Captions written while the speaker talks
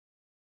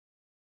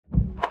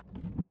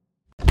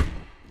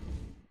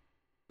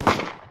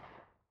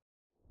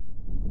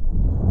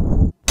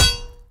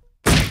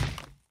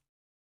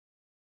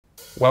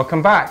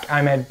Welcome back,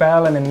 I'm Ed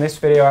Bell, and in this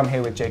video I'm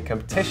here with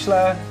Jacob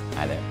Tischler.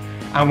 Hi there.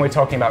 And we're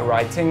talking about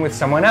writing with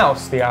someone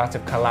else, the art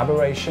of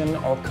collaboration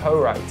or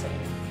co-writing.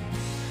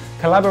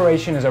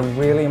 Collaboration is a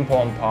really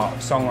important part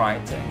of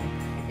songwriting.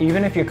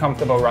 Even if you're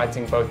comfortable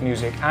writing both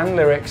music and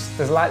lyrics,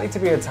 there's likely to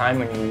be a time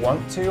when you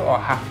want to or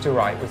have to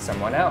write with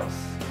someone else.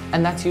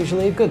 And that's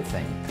usually a good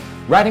thing.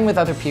 Writing with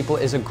other people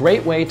is a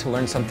great way to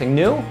learn something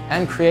new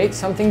and create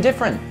something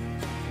different.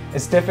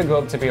 It's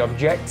difficult to be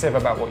objective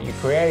about what you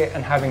create,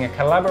 and having a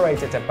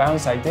collaborator to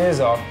bounce ideas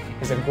off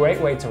is a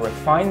great way to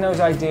refine those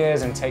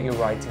ideas and take your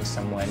writing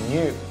somewhere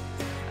new.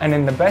 And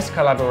in the best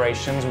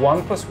collaborations,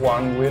 1 +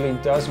 1 really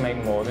does make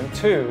more than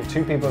 2.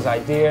 Two people's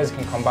ideas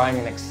can combine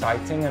in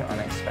exciting and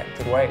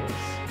unexpected ways.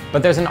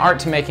 But there's an art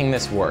to making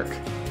this work.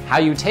 How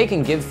you take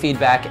and give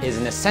feedback is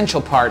an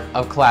essential part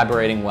of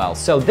collaborating well.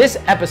 So this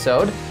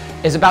episode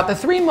is about the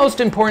 3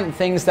 most important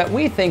things that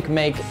we think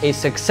make a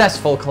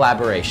successful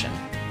collaboration.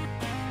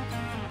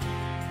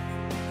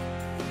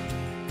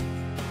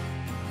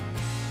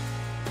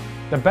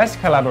 The best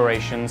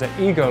collaborations are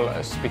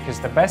egoless because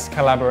the best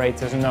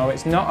collaborators know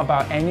it's not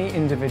about any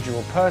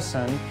individual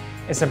person,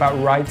 it's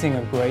about writing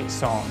a great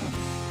song.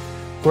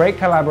 Great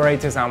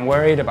collaborators aren't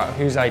worried about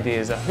whose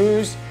ideas are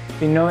whose,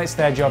 they know it's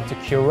their job to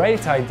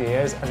curate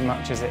ideas as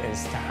much as it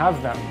is to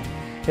have them.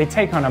 They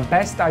take on a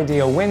best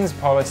idea wins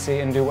policy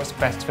and do what's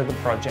best for the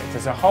project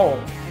as a whole.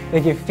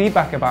 They give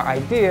feedback about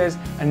ideas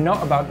and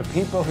not about the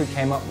people who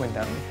came up with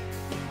them.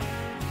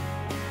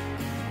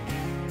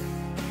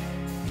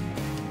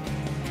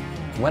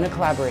 When a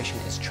collaboration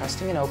is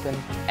trusting and open,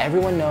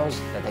 everyone knows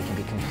that they can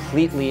be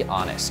completely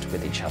honest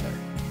with each other.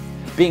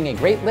 Being a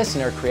great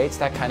listener creates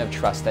that kind of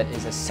trust that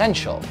is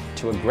essential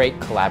to a great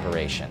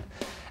collaboration.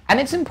 And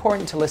it's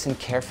important to listen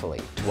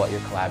carefully to what your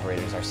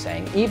collaborators are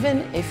saying,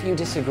 even if you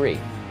disagree.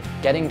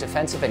 Getting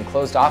defensive and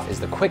closed off is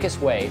the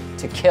quickest way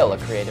to kill a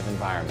creative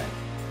environment.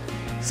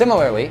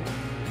 Similarly,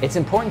 it's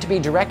important to be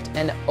direct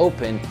and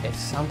open if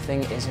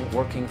something isn't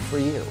working for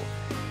you.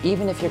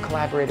 Even if your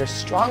collaborator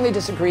strongly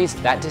disagrees,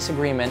 that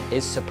disagreement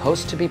is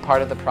supposed to be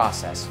part of the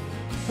process.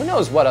 Who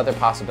knows what other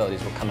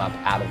possibilities will come up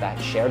out of that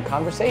shared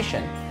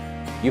conversation?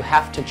 You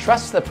have to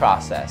trust the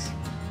process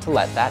to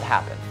let that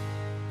happen.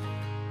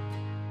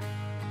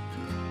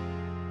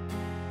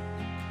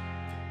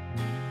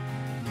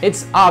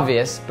 It's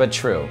obvious, but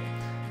true.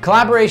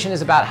 Collaboration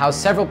is about how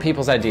several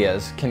people's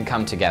ideas can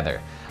come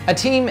together. A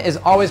team is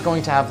always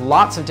going to have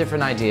lots of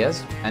different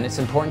ideas, and it's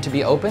important to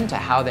be open to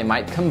how they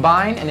might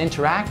combine and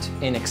interact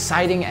in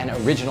exciting and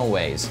original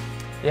ways.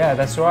 Yeah,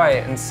 that's right,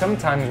 and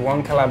sometimes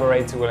one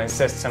collaborator will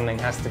insist something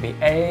has to be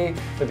A,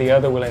 but the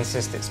other will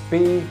insist it's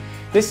B.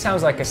 This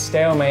sounds like a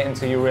stalemate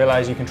until you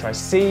realize you can try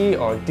C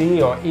or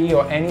D or E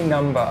or any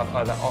number of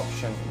other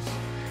options.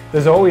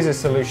 There's always a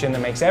solution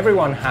that makes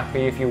everyone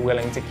happy if you're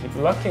willing to keep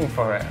looking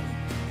for it.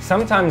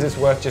 Sometimes it's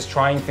worth just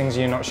trying things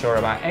you're not sure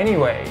about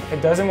anyway. If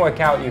it doesn't work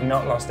out, you've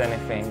not lost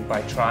anything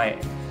by trying.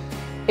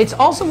 It's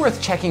also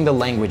worth checking the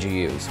language you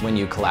use when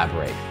you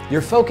collaborate.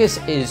 Your focus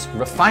is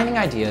refining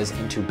ideas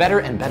into better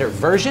and better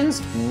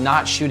versions,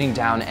 not shooting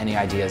down any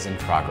ideas in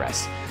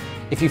progress.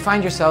 If you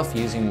find yourself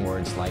using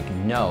words like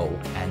no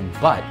and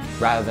but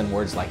rather than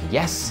words like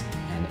yes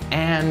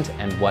and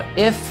what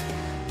if,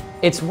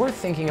 it's worth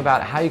thinking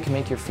about how you can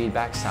make your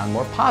feedback sound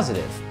more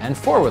positive and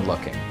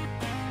forward-looking.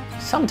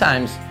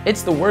 Sometimes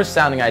it's the worst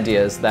sounding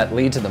ideas that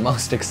lead to the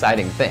most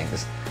exciting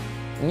things.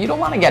 And you don't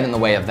want to get in the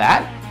way of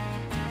that.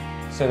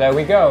 So there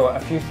we go, a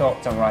few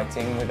thoughts on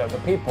writing with other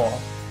people.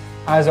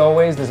 As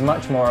always, there's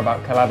much more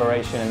about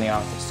collaboration in the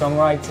art of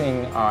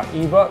songwriting, our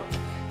ebook.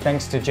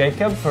 Thanks to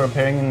Jacob for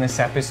appearing in this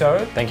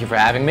episode. Thank you for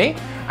having me.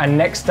 And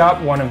next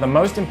up, one of the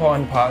most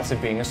important parts of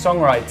being a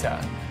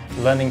songwriter,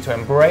 learning to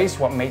embrace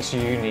what makes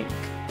you unique.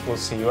 We'll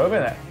see you over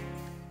there.